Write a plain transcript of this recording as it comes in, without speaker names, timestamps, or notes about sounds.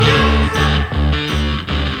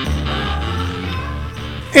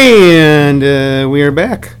And we are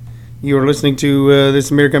back. You are listening to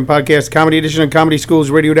This American Podcast, Comedy Edition on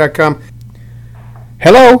ComedySchoolsRadio.com.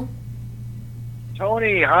 Hello.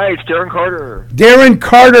 Tony, hi, it's Darren Carter. Darren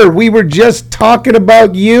Carter, we were just talking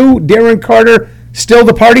about you. Darren Carter, still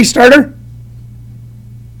the party starter?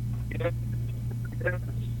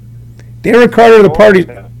 Darren Carter, the party...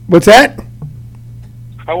 What's that?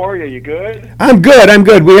 How are you? You good? I'm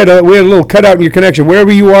good. We had a little cutout in your connection.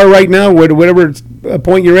 Wherever you are right now, whatever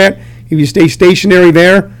point you're at, if you stay stationary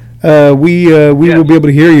there, we will be able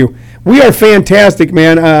to hear you. We are fantastic,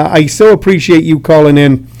 man. I so appreciate you calling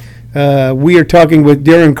in. We are talking with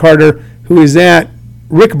Darren Carter, who is at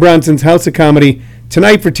Rick Bronson's House of Comedy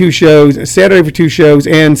tonight for 2 shows, Saturday for 2 shows,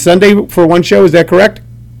 and Sunday for 1 show. Is that correct?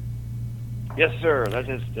 Yes, sir. That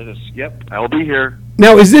is. Yep, I'll be here.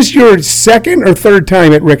 Now, is this your second or third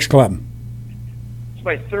time at Rick's Club? It's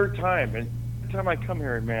my 3rd time, and every time I come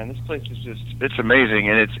here, man, this place is just—it's amazing,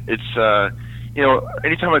 and it's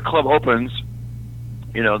anytime a club opens,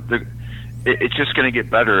 it's just going to get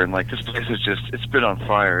better, and like this place is just—it's been on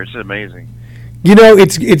fire. It's amazing.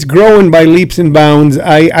 It's growing by leaps and bounds.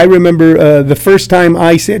 I remember the first time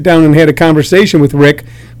I sat down and had a conversation with Rick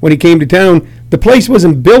when he came to town. The place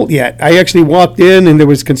wasn't built yet. I actually walked in and there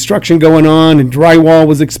was construction going on and drywall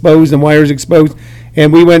was exposed and wires exposed.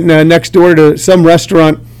 And we went next door to some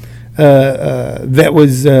restaurant that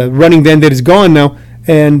was running then that is gone now,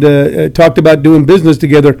 and talked about doing business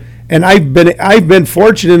together. And I've been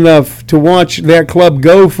fortunate enough to watch that club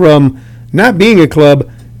go from not being a club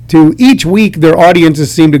to each week their audiences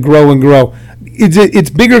seem to grow and grow. It's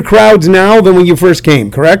bigger crowds now than when you first came,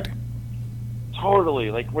 correct? Totally.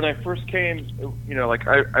 Like when I first came,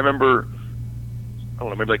 I remember, I don't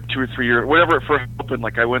know, maybe like 2 or 3 years, whenever it first opened,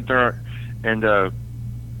 like I went there and,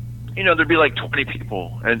 there'd be like 20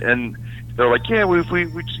 people and they're like, yeah, we're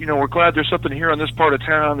glad there's something here on this part of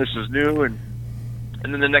town. This is new. And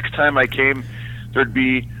then the next time I came, there'd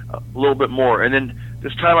be a little bit more. And then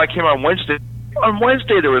this time I came on Wednesday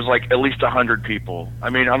there was like at least 100 people. I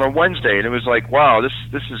mean, on a Wednesday, and it was like, wow, this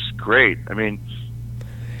is great. I mean,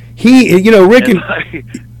 Rick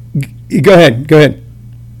go ahead.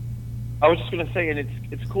 I was just going to say, and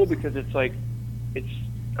it's cool because it's like, it's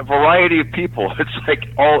a variety of people.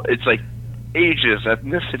 It's like ages,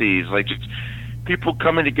 ethnicities, like just people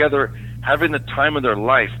coming together, having the time of their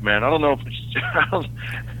life, man. I don't know if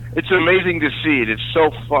it's amazing to see it. It's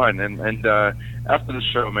so fun. And after the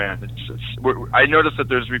show, man, I noticed that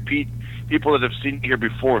there's repeat people that have seen me here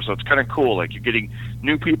before, so it's kind of cool. Like you're getting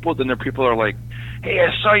new people, then there are people that are like, hey,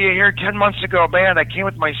 I saw you here 10 months ago, man. I came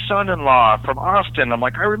with my son-in-law from Austin. I'm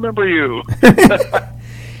like, I remember you.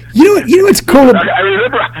 You know what's cool?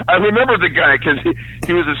 I remember the guy because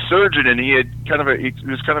he was a surgeon and he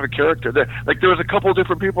was kind of a character. There was a couple of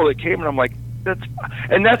different people that came, and I'm like,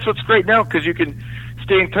 that's what's great now because you can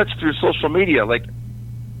stay in touch through social media. Like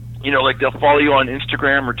they'll follow you on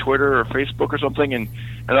Instagram or Twitter or Facebook or something, and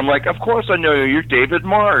I'm like, of course I know you. You're David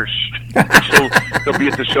Marsh. So they'll be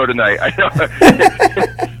at the show tonight. I know.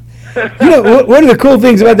 One of the cool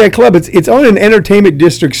things about that club, it's on an entertainment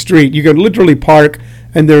district street. You can literally park,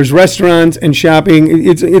 and there's restaurants and shopping.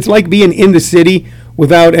 It's like being in the city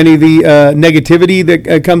without any of the negativity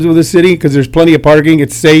that comes with the city because there's plenty of parking.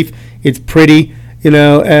 It's safe. It's pretty.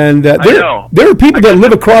 And there are people that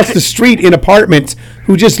live across the street in apartments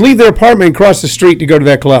who just leave their apartment and cross the street to go to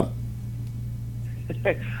that club.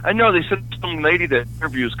 I know. They said some lady that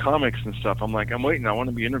interviews comics and stuff. I'm like, I'm waiting. I want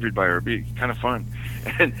to be interviewed by her. It'd be kind of fun.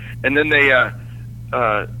 And then they,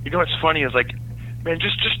 what's funny is like, man,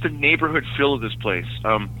 just the neighborhood feel of this place.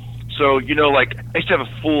 So, like, I used to have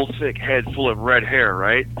a full, thick head full of red hair,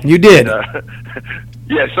 right? You did. And,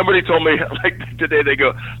 yeah, somebody told me, like, today they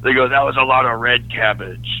go, that was a lot of red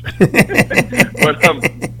cabbage. But,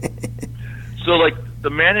 so, like, the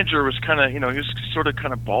manager was kind of, he was sort of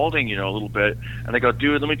kind of balding, a little bit. And I go,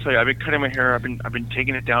 dude, let me tell you, I've been cutting my hair. I've been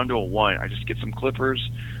taking it down to a 1. I just get some clippers.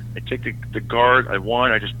 I take the guard. I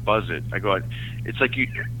just buzz it. I go, it's like you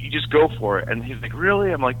just go for it. And he's like,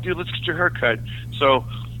 really? I'm like, dude, let's get your hair cut. So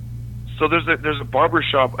there's a barber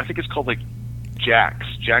shop. I think it's called like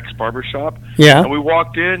Jack's Barber Shop. Yeah. And we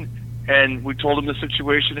walked in and we told him the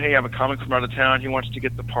situation. Hey, I have a comic from out of town. He wants to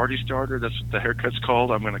get the party starter. That's what the haircut's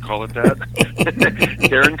called. I'm going to call it that.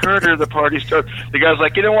 Darren Carter, the party starter. The guy's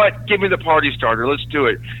like, you know what? Give me the party starter. Let's do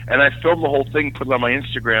it. And I filmed the whole thing, put it on my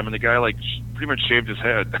Instagram, and the guy like pretty much shaved his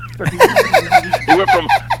head. He went from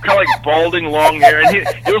kind of like balding, long hair, and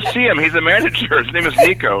you'll see him. He's a manager. His name is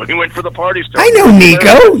Nico. He went for the party starter. I know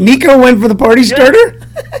Nico. Nico went for the party starter?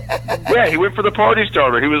 Yeah, he went for the party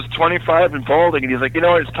starter. He was 25 and balding, and he's like, you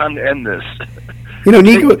know what? It's time to end this. You know,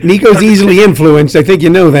 Nico's easily influenced. I think you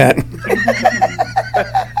know that.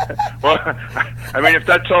 Well, I mean, if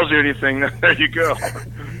that tells you anything, there you go.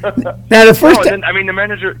 Now, the first time, I mean, the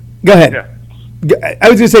manager. Go ahead. Yeah. I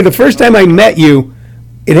was going to say, the first time I met you,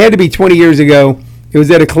 it had to be 20 years ago. It was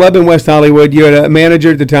at a club in West Hollywood. You had a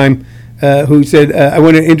manager at the time who said, I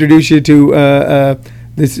want to introduce you to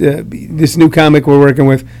this new comic we're working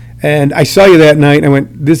with. And I saw you that night, and I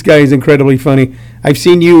went, this guy is incredibly funny. I've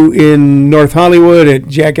seen you in North Hollywood at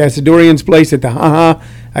Jack Asadorian's place at the Ha Ha.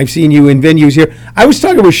 I've seen you in venues here. I was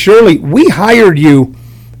talking with Shirley. We hired you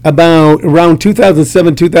about around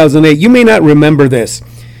 2007, 2008. You may not remember this,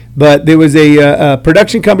 but there was a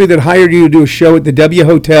production company that hired you to do a show at the W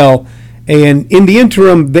Hotel, and in the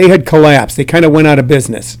interim, they had collapsed. They kind of went out of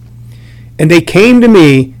business. And they came to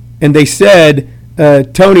me, and they said,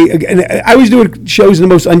 Tony, and I was doing shows in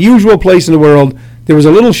the most unusual place in the world. There was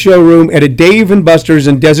a little showroom at a Dave & Buster's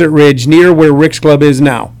in Desert Ridge near where Rick's Club is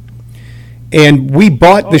now. And we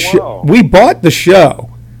bought the show. We bought the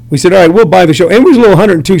show. We said, all right, we'll buy the show. And it was a little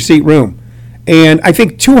 102-seat room. And I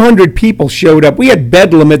think 200 people showed up. We had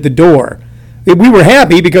bedlam at the door. We were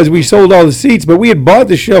happy because we sold all the seats, but we had bought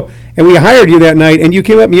the show, and we hired you that night, and you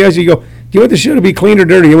came up and you asked, you go, do you want the show to be clean or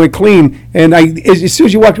dirty? I went, clean. And as soon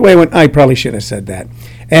as you walked away, I went, I probably should have said that.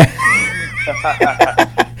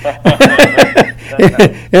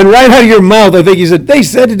 And right out of your mouth, I think you said, they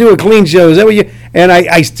said to do a clean show. Is that what you? And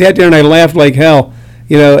I sat there and I laughed like hell.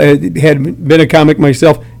 You know, had been a comic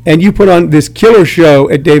myself. And you put on this killer show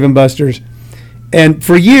at Dave & Buster's. And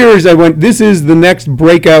for years, I went, this is the next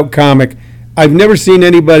breakout comic. I've never seen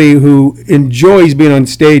anybody who enjoys being on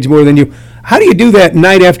stage more than you. How do you do that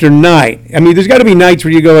night after night? I mean, there's got to be nights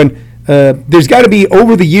where you go and there's got to be,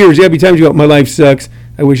 over the years, there got to be times you go, my life sucks.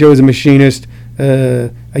 I wish I was a machinist.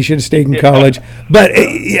 I should have stayed in college. But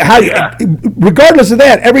regardless of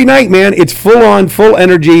that, every night, man, it's full on, full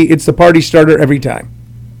energy. It's the party starter every time.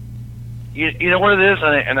 You know what it is,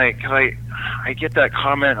 and I get that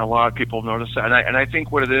comment a lot. People notice that, and I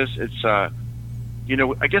think what it is, it's you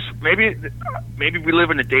know, I guess maybe we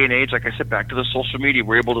live in a day and age, like I said, back to the social media,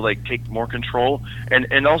 we're able to like take more control,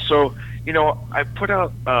 and also, you know, I put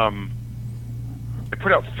out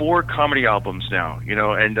 4 comedy albums now, you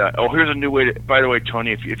know, and here's a new way to, by the way,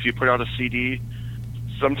 Tony, if you put out a CD,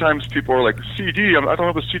 sometimes people are like, CD, I don't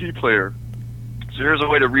have a CD player. So here's a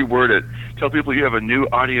way to reword it. Tell people you have a new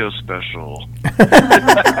audio special.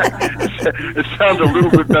 It sounds a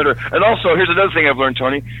little bit better. And also, here's another thing I've learned,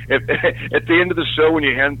 Tony. At the end of the show, when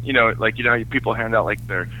you hand, you know, like, you know, how people hand out, like,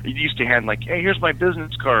 you used to hand, like, hey, here's my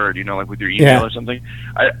business card, you know, like with your email or something.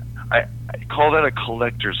 I call that a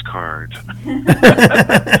collector's card. That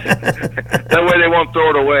way they won't throw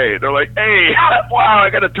it away. They're like, hey, wow, I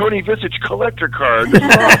got a Tony Visage collector card. This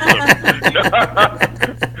is awesome.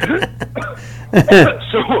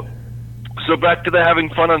 So back to the having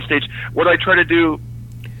fun on stage. What I try to do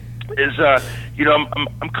is, you know,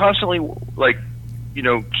 I'm constantly like, you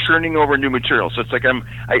know, churning over new material. So it's like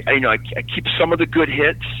I keep some of the good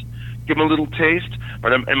hits, give them a little taste,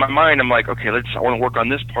 but in my mind I'm like, okay, I want to work on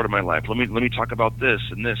this part of my life. Let me talk about this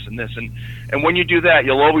and this and this, and when you do that,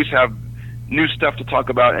 you'll always have new stuff to talk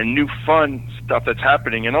about and new fun stuff that's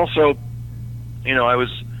happening. And also, you know, I was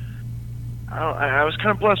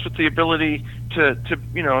kind of blessed with the ability to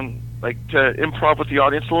you know, like to improv with the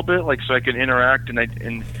audience a little bit, like so I can interact,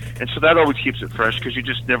 and so that always keeps it fresh because you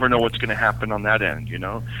just never know what's going to happen on that end, you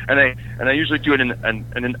know. And I usually do it in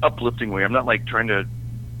an uplifting way. I'm not like trying to,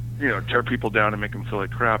 you know, tear people down and make them feel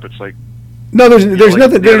like crap. It's like, no, there's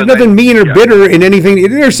nothing mean or bitter in anything.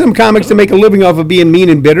 There's some comics that make a living off of being mean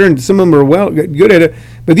and bitter, and some of them are good at it.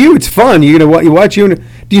 But you, it's fun. You watch you.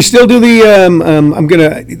 Do you still do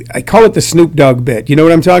the? I call it the Snoop Dogg bit. You know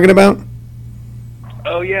what I'm talking about?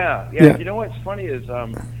 Oh yeah. You know what's funny is I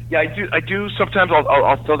do sometimes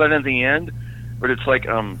I'll throw that in the end, but it's like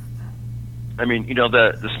I mean, you know,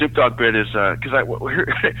 the Snoop Dogg bit is because I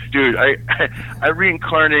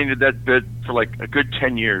reincarnated that bit for like a good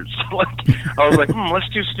 10 years. Like I was like, let's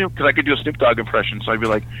do Snoop, because I could do a Snoop Dogg impression. So I'd be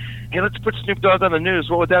like, hey, let's put Snoop Dogg on the news.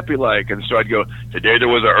 What would that be like? And so I'd go, today there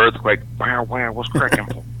was an earthquake. Wow, what's cracking?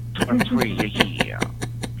 23, yeah.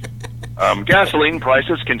 Gasoline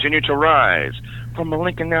prices continue to rise. From a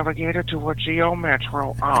Lincoln Navigator to a Geo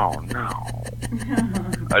Metro. Oh, no.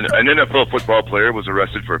 An NFL football player was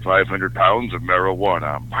arrested for 500 pounds of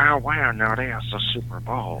marijuana. Wow, now that's the Super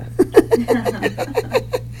Bowl.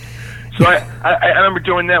 So I remember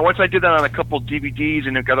doing that. Once I did that on a couple DVDs,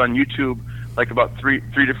 and it got on YouTube, like about three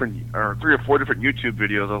or four different YouTube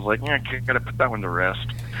videos. I was like, I gotta put that one to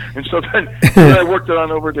rest. And so then I worked it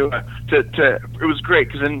on over to it was great,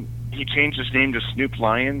 because then he changed his name to Snoop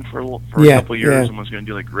Lion for a Yeah, couple years yeah. and was going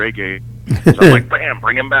to do like reggae. So I'm like, bam,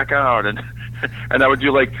 bring him back out, and I would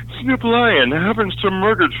do like Snoop Lion happens to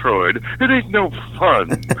Murgatroyd. It ain't no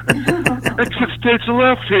fun. Exit stage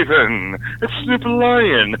left even. It's Snoop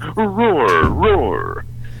Lion. Roar, roar.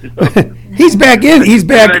 He's back in. He's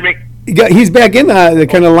back. And I make- He's back in the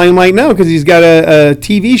kind of limelight now because he's got a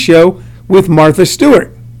TV show with Martha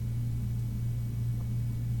Stewart.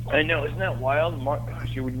 I know, isn't that wild? Gosh,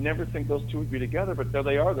 you would never think those two would be together, but there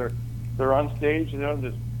they are. They're on stage,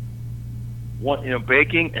 just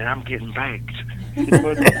baking, and I'm getting baked.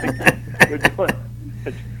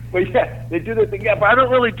 But yeah, they do their thing. Yeah, but I don't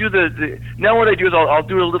really do the now what I do is I'll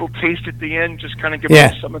do a little taste at the end, just kind of give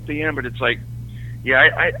them some at the end. But it's like,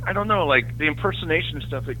 yeah, I don't know, like the impersonation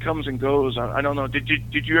stuff. It comes and goes. I don't know. Did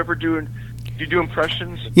you ever do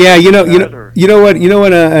impressions? Yeah, you know what?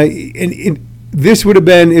 This would have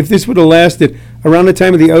been, if this would have lasted around the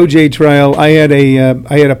time of the OJ trial. I had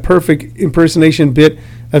a perfect impersonation bit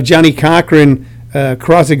of Johnny Cochran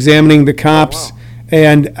cross-examining the cops,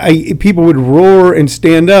 and people would roar and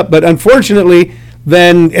stand up. But unfortunately,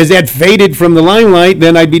 then as that faded from the limelight,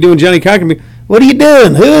 then I'd be doing Johnny Cochran. What are you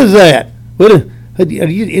doing? Who is that?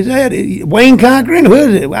 Is that Wayne Cochran? Who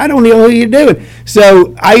is it? I don't know who you're doing.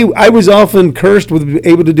 So I was often cursed with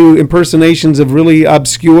able to do impersonations of really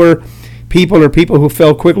obscure people or people who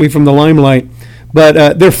fell quickly from the limelight.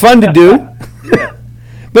 But they're fun to do. Yeah.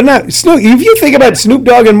 But now, Snoop, if you think about Snoop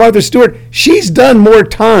Dogg and Martha Stewart, she's done more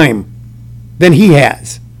time than he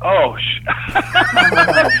has. Oh,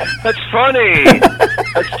 that's funny.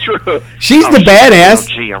 That's true. She's the badass.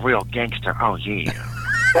 Oh, gee, a real gangster. Oh, yeah.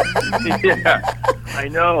 Yeah, I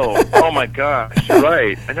know. Oh my gosh, you're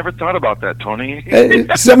right. I never thought about that, Tony.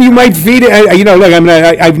 Some of you might feed it. Look, I mean,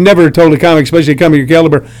 I've never told a comic, especially a comic your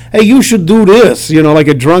caliber, hey, you should do this. Like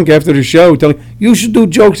a drunk after the show, telling you should do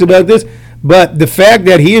jokes about this. But the fact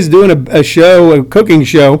that he is doing a cooking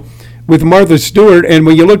show with Martha Stewart, and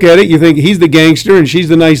when you look at it, you think he's the gangster and she's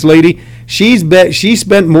the nice lady. She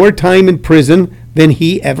spent more time in prison than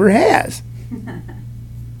he ever has.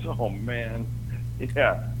 Oh man.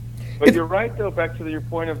 Yeah, but you're right though. Back to your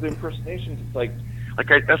point of the impersonations, it's like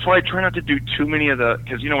that's why I try not to do too many of the,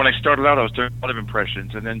 because when I started out, I was doing a lot of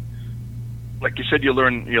impressions, and then, like you said, you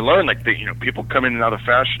learn like people come in and out of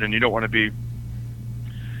fashion, and you don't want to be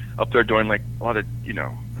up there doing like a lot of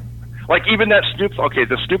like even that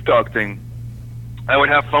the Snoop Dogg thing. I would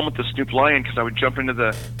have fun with the Snoop Lion because I would jump into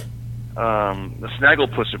the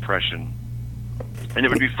Snagglepuss impression, and it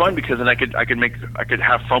would be fun because then I could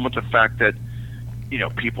have fun with the fact that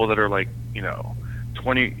people that are like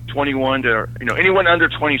 20, 21 to anyone under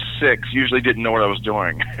 26 usually didn't know what I was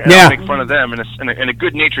doing. And Yeah. I'd make fun of them in a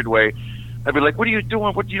good-natured way. I'd be like, "What are you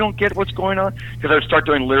doing? What, you don't get what's going on?" Because I would start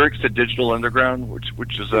doing lyrics to Digital Underground,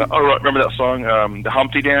 which is remember that song, the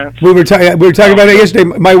Humpty Dance? We were talking about it yesterday.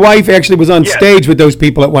 My wife actually was on stage with those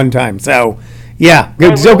people at one time. So, yeah.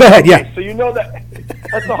 So go ahead. Yeah. So that.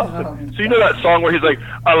 That's awesome. So that song where he's like,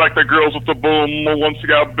 "I like the girls with the boom once you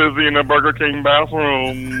got busy in the Burger King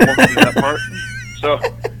bathroom." That part. So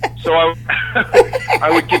I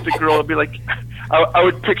would get the girl and be like, I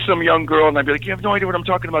would pick some young girl and I'd be like, "You have no idea what I'm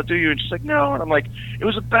talking about, do you?" And she's like, "No." And I'm like, "It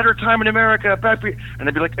was a better time in America." And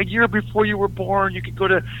I'd be like, "A year before you were born, you could go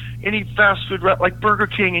to any fast food like Burger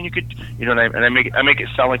King, and you could, and I make it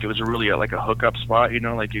sound like it was really like a hookup spot,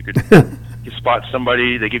 like you could." You spot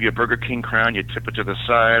somebody, they give you a Burger King crown, you tip it to the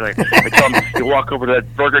side. I tell them, you walk over to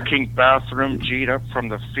that Burger King bathroom, G'd up from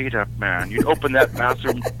the feet up, man. You'd open that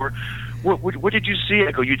bathroom door. What did you see?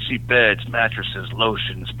 I go, you'd see beds, mattresses,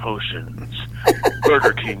 lotions, potions.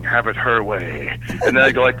 Burger King, have it her way. And then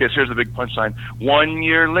I go like this, here's the big punchline. 1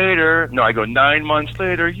 year later, no, I go 9 months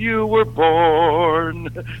later, you were born.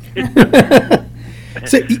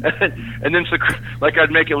 And then like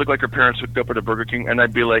I'd make it look like her parents hooked up at a Burger King, and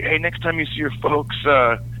I'd be like, "Hey, next time you see your folks,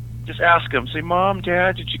 just ask them. Say, Mom,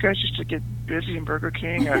 Dad, did you guys used to get busy in Burger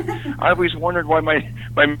King? I always wondered why my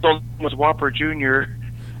middle name was Whopper Jr."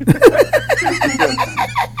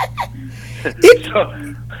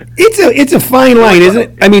 It's a fine line, isn't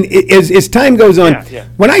it? I mean, as time goes on,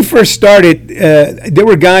 when I first started, there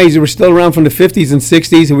were guys who were still around from the 50s and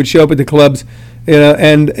 60s who would show up at the clubs,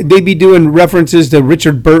 and they'd be doing references to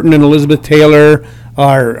Richard Burton and Elizabeth Taylor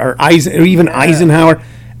or even Eisenhower.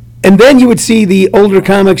 And then you would see the older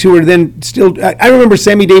comics who were then still. I remember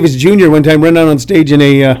Sammy Davis Jr. one time running out on stage in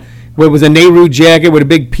a what was a Nehru jacket with a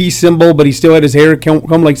big peace symbol, but he still had his hair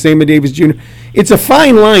combed like Sammy Davis Jr. It's a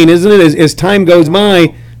fine line, isn't it, as time goes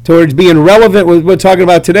by, towards being relevant with what we're talking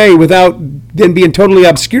about today without then being totally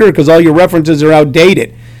obscure because all your references are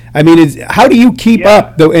outdated. I mean, how do you keep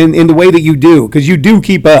up in the way that you do? Because you do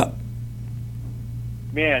keep up.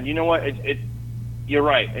 man, you know what? You're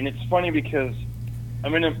right, and it's funny because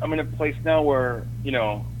I'm in a place now where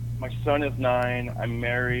my son is 9. I'm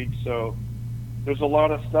married, so there's a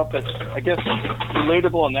lot of stuff that's, I guess,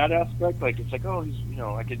 relatable in that aspect. Like it's like, oh, he's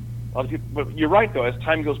I could a lot of people. But you're right though. As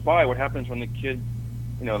time goes by, what happens when the kid,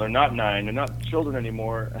 they're not 9, they're not children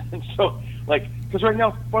anymore, and so because right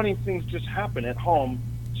now funny things just happen at home.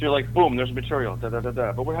 So you're like, boom, there's material, da da da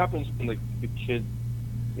da. But what happens when the kid,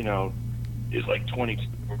 is like 22?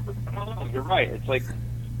 You're right. It's like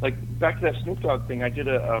back to that Snoop Dogg thing. I did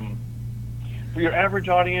for your average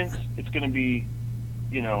audience, it's going to be,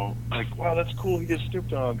 like, wow, that's cool. He did Snoop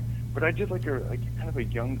Dogg. But I did like kind of a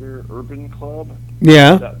younger urban club.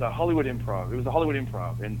 Yeah. The Hollywood Improv. It was the Hollywood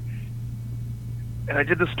Improv, and I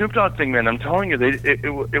did the Snoop Dogg thing, man. I'm telling you,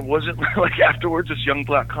 it wasn't like afterwards. This young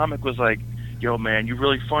black comic was like, "Yo, man, you're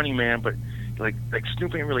really funny, man, but like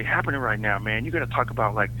Snoop ain't really happening right now, man. You got to talk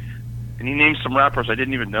about like." And he named some rappers I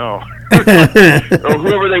didn't even know, or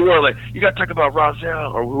whoever they were. Like, you got to talk about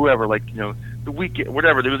Rozelle or whoever, like, The Weeknd,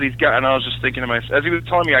 whatever. There was these guys, and I was just thinking to myself, as he was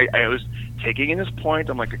telling me, I was taking in his point.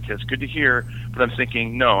 I'm like, okay, it's good to hear, but I'm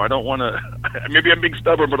thinking, no, I don't want to. Maybe I'm being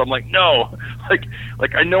stubborn, but I'm like, no,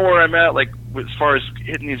 like I know where I'm at, like as far as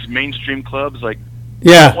hitting these mainstream clubs, like.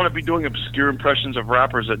 Yeah. I don't want to be doing obscure impressions of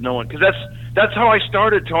rappers that no one, because that's how I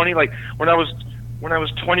started, Tony. Like when I was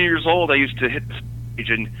 20 years old, I used to hit the stage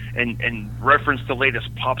and reference the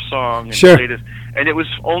latest pop song and Sure. the latest, and it was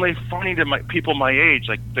only funny to people my age,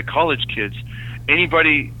 like the college kids.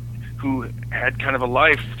 Anybody who had kind of a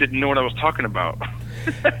life didn't know what I was talking about.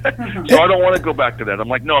 So I don't want to go back to that. I'm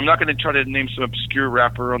like, no, I'm not going to try to name some obscure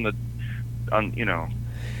rapper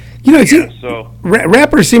so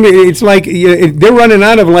rappers seem, it's like they're running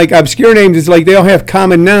out of like obscure names. It's like they all have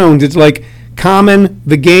common nouns. It's like Common,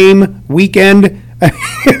 The Game, Weekend.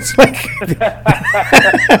 It's like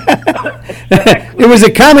it was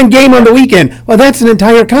a common game on the weekend. Well, that's an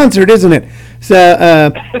entire concert, isn't it?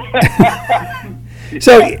 So,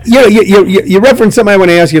 you referenced something I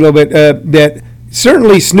want to ask you a little bit. That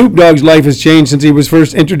certainly Snoop Dogg's life has changed since he was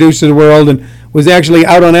first introduced to the world and was actually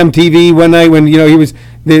out on MTV one night when he was.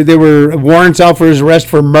 There were warrants out for his arrest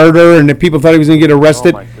for murder, and the people thought he was going to get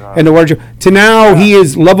arrested. Oh my God. And the warrant. To now, he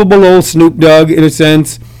is lovable old Snoop Dogg in a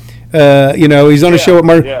sense. He's on a show at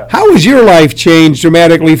Mark. Yeah. How has your life changed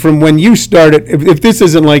dramatically from when you started? If this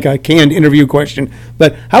isn't like a canned interview question,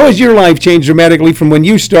 but how has your life changed dramatically from when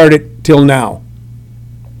you started till now?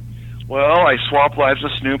 Well, I swap lives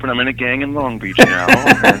with Snoop, and I'm in a gang in Long Beach now.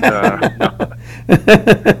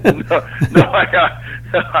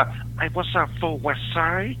 I was out for West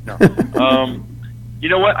Side. No. You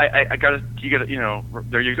know what? I gotta.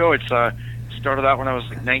 There you go. It's started out when I was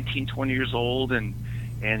like 19, 20 years old, and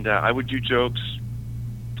I would do jokes.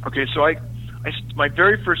 Okay, so my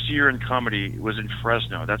very first year in comedy was in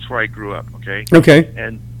Fresno. That's where I grew up. Okay. Okay.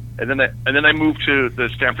 And then I moved to the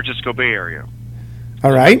San Francisco Bay Area.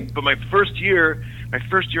 All right. But my first year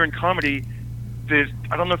in comedy,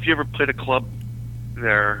 I don't know if you ever played a club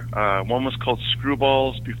there. One was called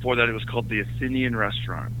Screwballs. Before that, it was called the Athenian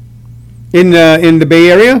Restaurant. In the Bay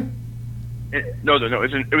Area? No.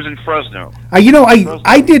 It was in Fresno.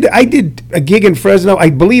 I did a gig in Fresno. I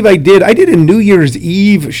believe I did a New Year's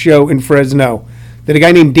Eve show in Fresno that a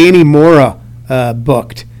guy named Danny Mora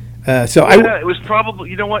booked. It was probably,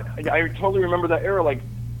 you know what? I totally remember that era. Like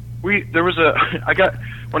when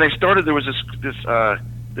I started, there was this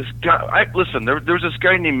guy. There was this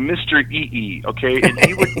guy named Mr. EE, okay, and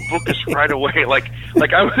he would book us right away. Like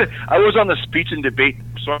I was on the speech and debate,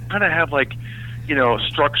 so I kind of have like,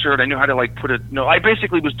 structured. I knew how to like put it. No, I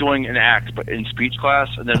basically was doing an act, but in speech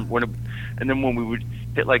class, and then when we would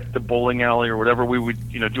hit like the bowling alley or whatever we would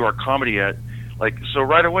do our comedy at, like, so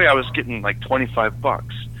right away I was getting like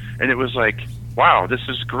 $25, and it was like, wow, this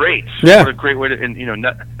is great. Yeah. What a great way to, and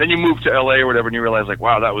then you move to LA or whatever, and you realize like,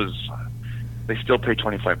 wow, that was. They still pay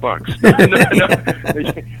 $25. No.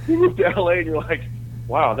 You move to LA and you're like,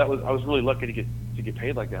 wow, I was really lucky to get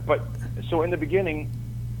paid like that. But so in the beginning,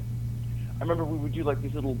 I remember we would do like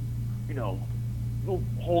these little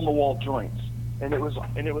hole in the wall joints, and it was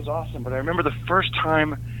awesome. But I remember the first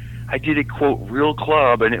time I did a quote real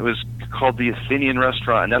club, and it was called the Athenian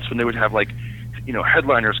Restaurant, and that's when they would have like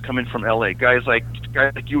headliners come in from LA. Guys like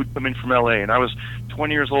you would come in from LA, and I was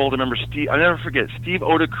 20 years old. I remember I'll never forget, Steve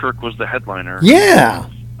Odekirk was the headliner. Yeah.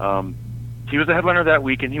 He was the headliner that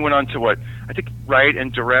week, and he went on to write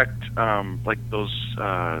and direct like those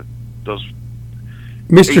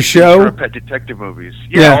Mr. Show, Pet Detective movies.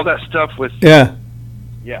 Yeah, all that stuff with yeah.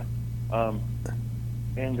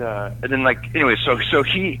 And then like anyway, so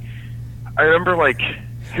I remember like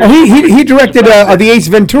he directed the Ace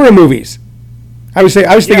Ventura movies. I was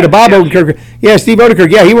thinking of Bob Odenkirk. Yeah, Steve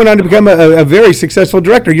Odenkirk. Yeah, he went on to become a very successful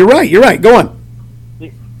director. You're right. Go on.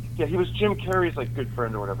 Yeah, he was Jim Carrey's like good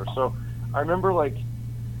friend or whatever. So I remember like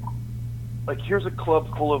here's a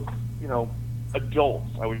club full of adults.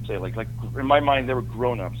 I would say like in my mind they were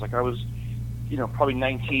grown-ups. Like I was probably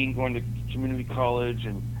 19 going to community college,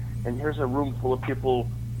 and here's a room full of people.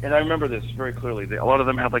 And I remember this very clearly. A lot of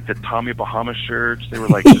them had like the Tommy Bahama shirts. They were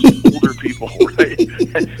like just older people, right?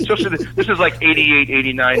 And especially this is like 88,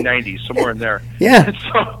 89, 90, somewhere in there. Yeah. And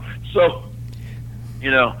so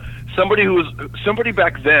somebody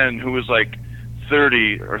back then who was like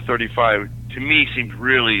 30 or 35 to me seemed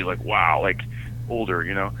really like wow, like older,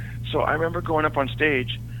 So I remember going up on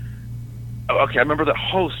stage. Okay, I remember the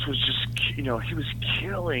host was just he was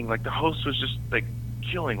killing. Like the host was just like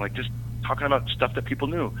killing, like just talking about stuff that people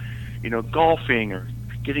knew, golfing or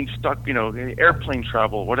getting stuck, airplane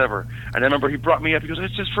travel, whatever. And I remember he brought me up. He goes,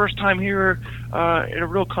 "It's his first time here in a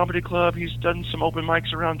real comedy club. He's done some open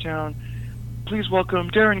mics around town. Please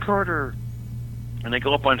welcome Darren Carter." And they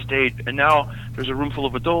go up on stage, and now there's a room full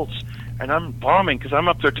of adults, and I'm bombing because I'm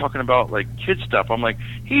up there talking about like kid stuff. I'm like,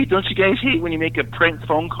 "Hey, don't you guys hate when you make a prank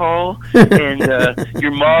phone call and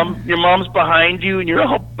your mom's behind you and you're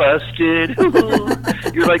all busted?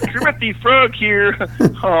 You're like Kermit the Frog here.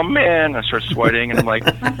 Oh man!" I start sweating, and I'm like,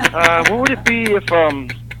 "What would it be if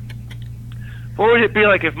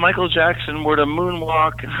like if Michael Jackson were to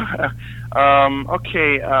moonwalk?"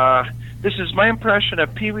 Okay, this is my impression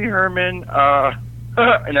of Pee Wee Herman.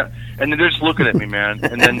 And then they're just looking at me, man.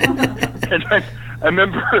 And then I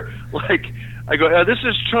remember, like, I go, "This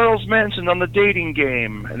is Charles Manson on The Dating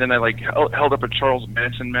Game." And then I, like, held up a Charles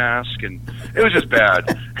Manson mask, and it was just bad.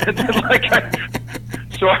 And then, like,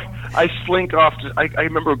 I slink off. I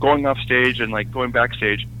remember going off stage and, like, going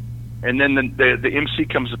backstage. And then the MC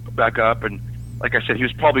comes back up, and, like I said, he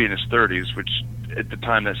was probably in his 30s, which at the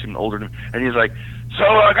time that seemed older to me. And he's like, "So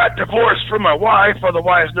I got divorced from my wife,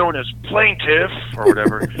 otherwise known as plaintiff," or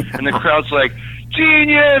whatever. And the crowd's like,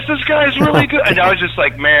 "Genius, this guy's really good." And I was just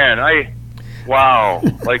like, man, wow,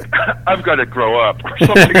 like, I've got to grow up or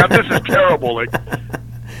something. This is terrible. Like,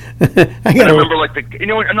 I remember, like,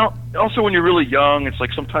 and also when you're really young, it's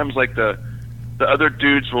like sometimes, like, the other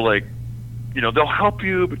dudes will, like, they'll help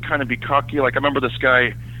you, but kind of be cocky. Like, I remember this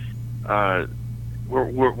guy,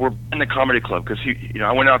 we're in the comedy club because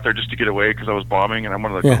I went out there just to get away because I was bombing and I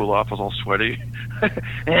wanted to cool off. I was all sweaty.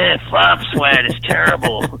 Flop sweat is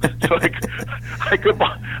terrible. So like, I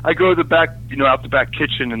go to the back, out the back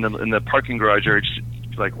kitchen in the parking garage area, just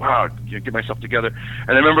like, wow, get myself together.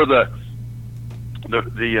 And I remember the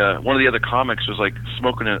one of the other comics was like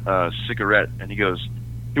smoking a cigarette, and he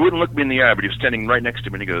wouldn't look me in the eye, but he was standing right next to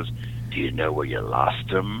me, and he goes, "Do you know where you lost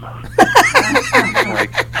him?"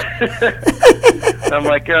 I'm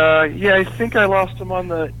like, yeah, I think I lost him on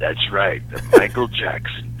that's right, the Michael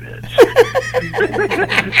Jackson bit.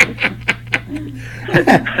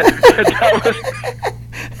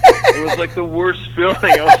 It was like the worst feeling.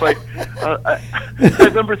 I was like, I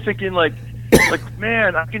remember thinking like,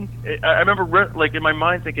 man, I remember like in my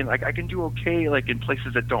mind thinking like I can do okay like in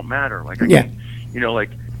places that don't matter. Like I can,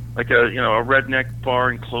 like a a redneck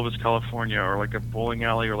bar in Clovis, California, or like a bowling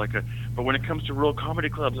alley, or but when it comes to real comedy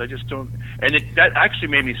clubs, I just don't. And that actually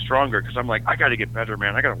made me stronger because I'm like, I got to get better,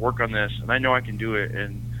 man. I got to work on this, and I know I can do it,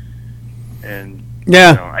 and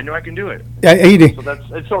yeah, I know I can do it. Yeah, you do. So that's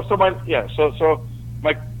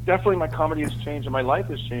definitely my comedy has changed and my life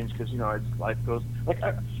has changed because life goes like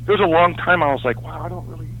there was a long time I was like, wow, I don't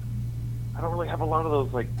really have a lot of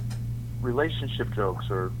those like relationship jokes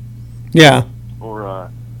or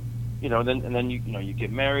then you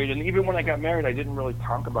get married, and even when I got married, I didn't really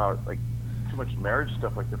talk about like too much marriage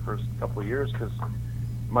stuff like the first couple of years because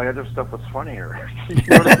my other stuff was funnier. You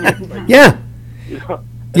know what I mean? Like, yeah.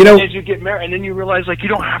 As you get married, and then you realize like you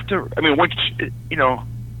don't have to. I mean, once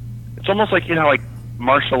it's almost like like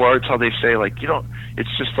martial arts, how they say like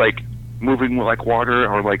it's just like moving like water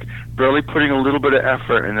or like barely putting a little bit of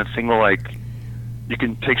effort, and the thing will like you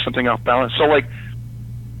can take something off balance. So like.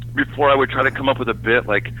 Before I would try to come up with a bit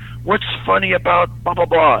like, what's funny about blah blah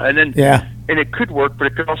blah, and then and it could work, but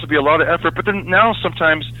it could also be a lot of effort. But then now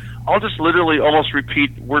sometimes I'll just literally almost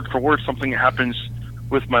repeat word for word something that happens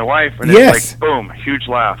with my wife, and it's like boom, huge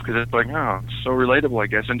laugh because it's like, oh, it's so relatable, I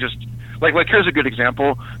guess. And just like here's a good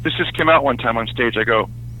example. This just came out one time on stage. I go,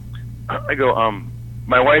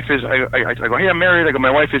 my wife is. I go, hey, I'm married. I go,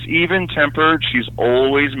 my wife is even tempered. She's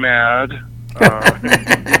always mad.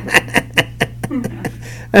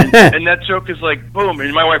 And that joke is like boom,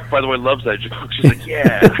 and my wife, by the way, loves that joke. She's like,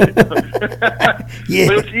 yeah. Yeah.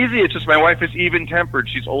 But it's easy. It's just my wife is even tempered.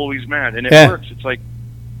 She's always mad, and it works. It's like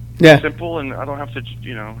Yeah. simple, and I don't have to,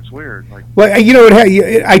 it's weird. Like, Well,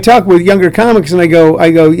 I talk with younger comics, and I go,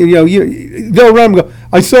 they'll run and go,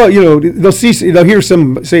 I saw, they'll hear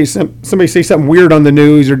somebody say something weird on the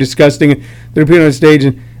news or disgusting, and they're appearing on stage,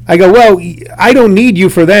 and I go, well, I don't need you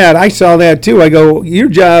for that. I saw that too. I go, your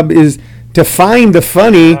job is to find the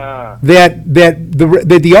funny that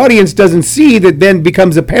the audience doesn't see, that then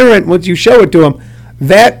becomes apparent once you show it to them.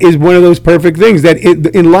 That is one of those perfect things that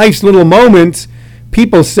in life's little moments,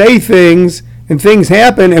 people say things and things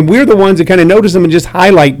happen, and we're the ones that kind of notice them and just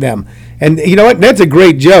highlight them. And you know what? That's a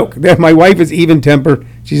great joke. My wife is even temper.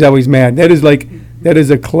 She's always mad. That is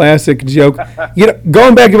a classic joke.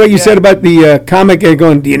 Going back to what you said about the comic and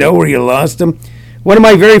going, do you know where you lost him? One of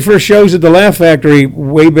my very first shows at the Laugh Factory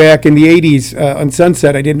way back in the 80s on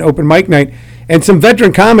Sunset, I did an open mic night, and some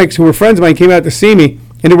veteran comics who were friends of mine came out to see me,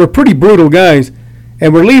 and they were pretty brutal guys.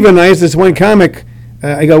 And we're leaving, and I asked this one comic,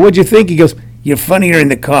 I go, what'd you think? He goes, you're funnier in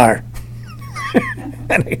the car.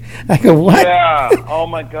 I go, what? Yeah. Oh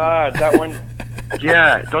my God, that one.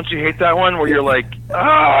 Yeah. Don't you hate that one where you're like,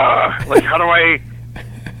 like how do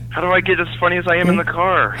I get as funny as I am in the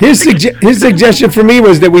car? His suggestion for me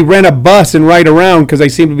was that we rent a bus and ride around because I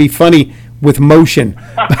seem to be funny with motion.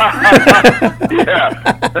 Yeah.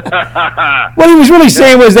 What he was really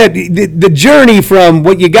saying was that the journey from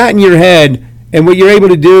what you got in your head and what you're able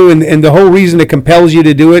to do, and the whole reason it compels you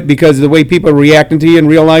to do it because of the way people are reacting to you in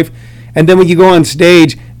real life, and then when you go on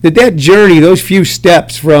stage, that journey, those few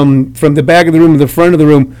steps from the back of the room to the front of the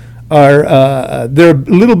room are they're a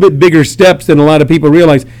little bit bigger steps than a lot of people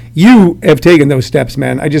realize. You have taken those steps,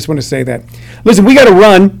 man. I just want to say that. Listen, we got to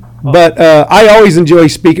run, but I always enjoy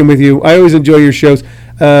speaking with you. I always enjoy your shows.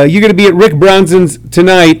 You're going to be at Rick Bronson's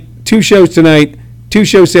tonight, 2 shows tonight, 2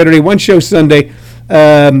 shows Saturday, 1 show Sunday.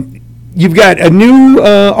 You've got a new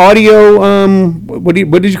audio. What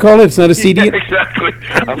did you call it? It's not a CD. Yeah, exactly.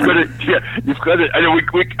 I'm gonna. Yeah, you've got it. I know.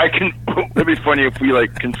 I can. It'd be funny if we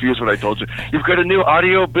confuse what I told you. You've got a new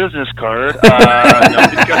audio business card. No,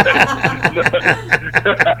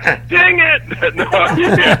 dang it! No,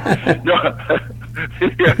 yeah, no.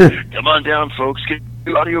 Yeah. Come on down, folks. Get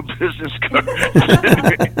new audio business card.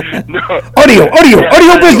 No. Audio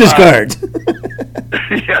business cards.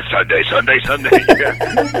 Yeah, Sunday.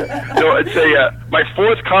 Yeah. So it's my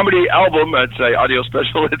 4th comedy album. It's a audio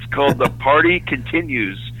special. It's called The Party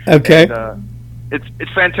Continues. Okay. And,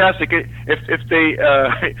 it's fantastic. If they,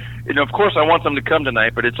 of course, I want them to come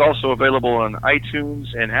tonight, but it's also available on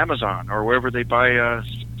iTunes and Amazon or wherever they buy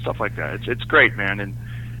stuff like that. It's great, man. And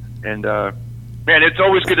man, it's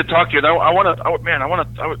always good to talk to you.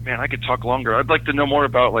 I could talk longer. I'd like to know more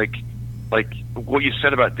about like what you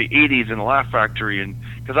said about the 80s and the Laugh Factory, and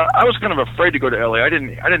because I was kind of afraid to go to LA. I didn't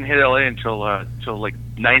hit LA until like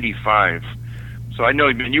 95. So I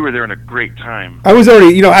know, man, you were there in a great time. I was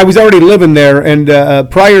already living there, and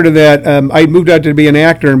prior to that, I moved out to be an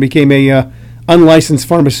actor and became a unlicensed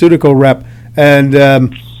pharmaceutical rep, and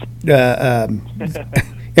and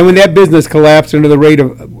when that business collapsed under the weight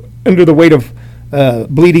of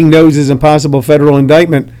bleeding noses and possible federal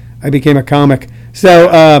indictment, I became a comic. So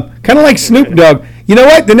kind of like Snoop Dogg. You know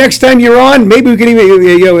what? The next time you're on, maybe we can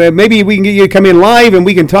even maybe we can get you to come in live and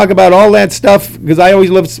we can talk about all that stuff, because I always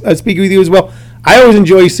love speaking with you as well. I always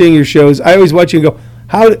enjoy seeing your shows. I always watch you and go,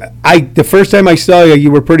 the first time I saw you, you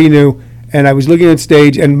were pretty new, and I was looking on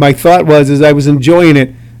stage, and my thought was, as I was enjoying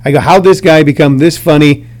it, I go, how'd this guy become this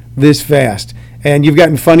funny this fast? And you've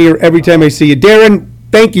gotten funnier every time I see you. Darren,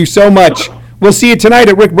 thank you so much. We'll see you tonight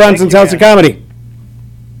at Rick Bronson's House of Comedy.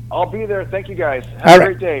 I'll be there. Thank you, guys. Have a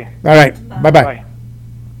great day. All right. Bye-bye.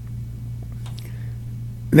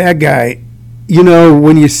 That guy,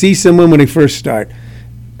 when you see someone when they first start,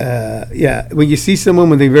 when you see someone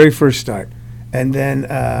when they very first start, and then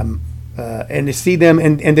and to see them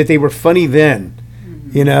and that they were funny then,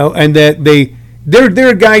 and that there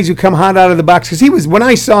are guys who come hot out of the box, because when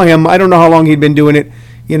I saw him, I don't know how long he'd been doing it,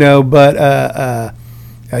 but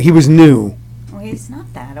he was new. Well, he's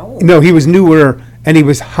not that old. No, he was newer, and he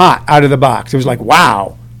was hot out of the box. It was like,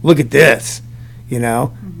 wow, look at this,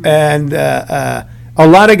 and a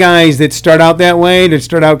lot of guys that start out that way, that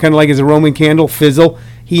start out kind of like as a Roman candle, fizzle.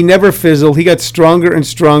 He never fizzled. He got stronger and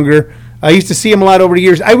stronger. I used to see him a lot over the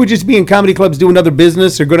years. I would just be in comedy clubs doing other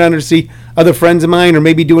business or go down to see other friends of mine or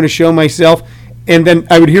maybe doing a show myself. And then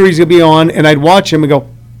I would hear he's going to be on, and I'd watch him and go,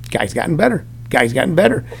 guy's gotten better.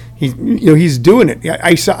 He's doing it.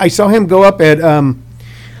 I saw him go up at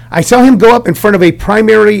in front of a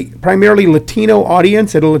primarily Latino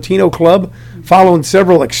audience at a Latino club, following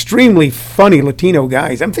several extremely funny Latino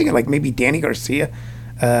guys. I'm thinking like maybe Danny Garcia,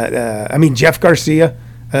 Jeff Garcia,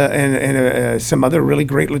 and some other really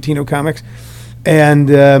great Latino comics.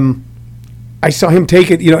 and I saw him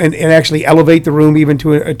take it, and actually elevate the room even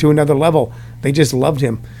to another level. They just loved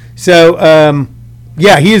him. So,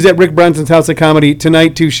 yeah, he is at Rick Bronson's House of Comedy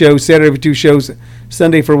tonight, 2 shows, Saturday for 2 shows,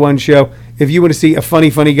 Sunday for 1 show. If you want to see a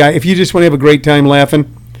funny guy, if you just want to have a great time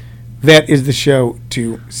laughing, that is the show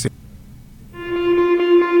to see.